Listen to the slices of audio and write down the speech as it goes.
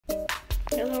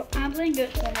Hello, I'm playing Good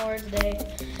More today.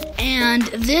 And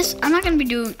this, I'm not going to be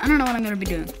doing, I don't know what I'm going to be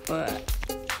doing, but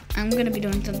I'm going to be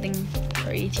doing something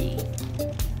crazy.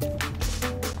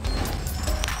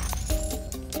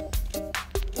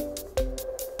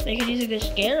 They could use a good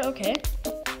scare? Okay.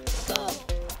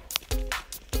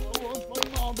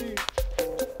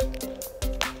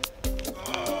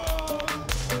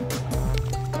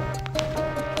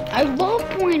 I love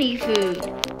pointy food.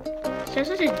 So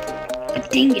such a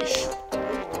dingus.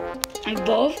 I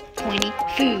love pointy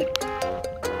food.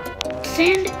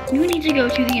 Send, you need to go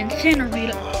to the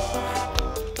incinerator.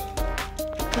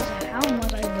 Because how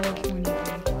much I love pointy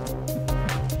food.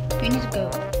 You need to go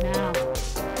now.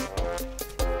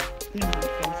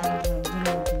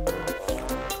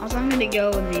 Also, I'm gonna go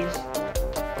with these.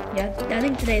 Yeah, I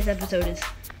think today's episode is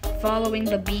following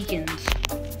the beacons.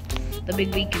 The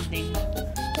big beacon things.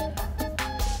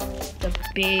 The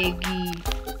big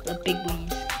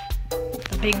boys.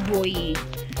 The big boy.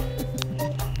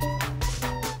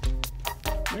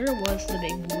 Where was the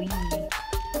big boy?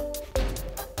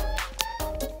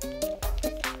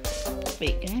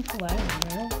 Wait, can I pull out in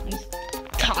a row?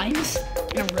 Times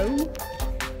in a row?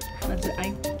 That's it.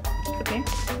 Okay.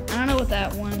 I don't know what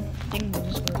that one thing will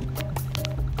just work.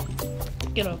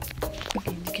 Get up.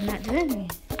 Okay, you cannot do anything.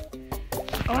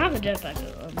 Oh, I have a jetpack.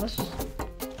 Let's just,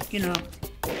 you know.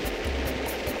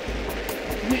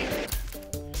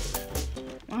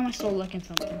 Why am I still looking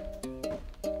something?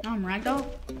 Now I'm ragdoll?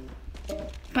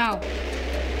 Pow.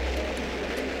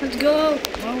 Let's go.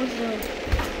 What was the...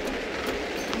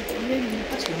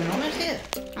 What's going on out here?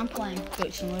 I'm playing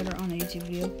Goat Simulator on a YouTube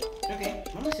video. Okay,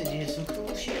 Mama said you had some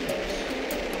cool shoes.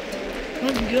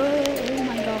 Let's go. Oh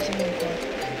my gosh, I'm gonna play.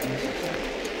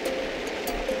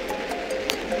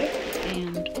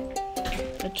 And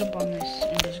let's jump on this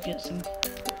and just get some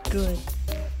good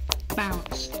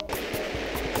bounce.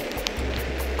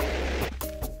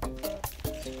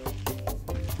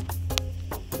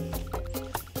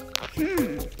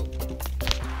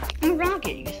 A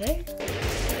rocket, you say?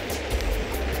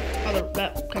 Oh,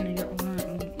 that kind of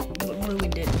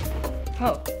ruined it.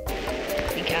 Oh,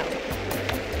 the cow.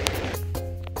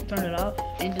 Turn it off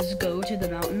and just go to the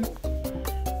mountain.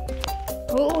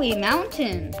 Holy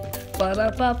mountain! Ba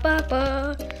ba ba ba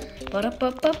ba ba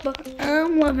ba ba ba.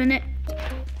 I'm loving it.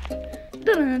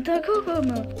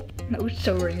 That was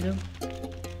so random.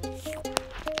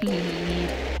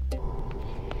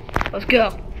 Let's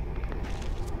go.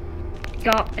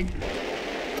 God.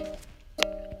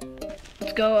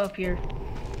 Let's go up here.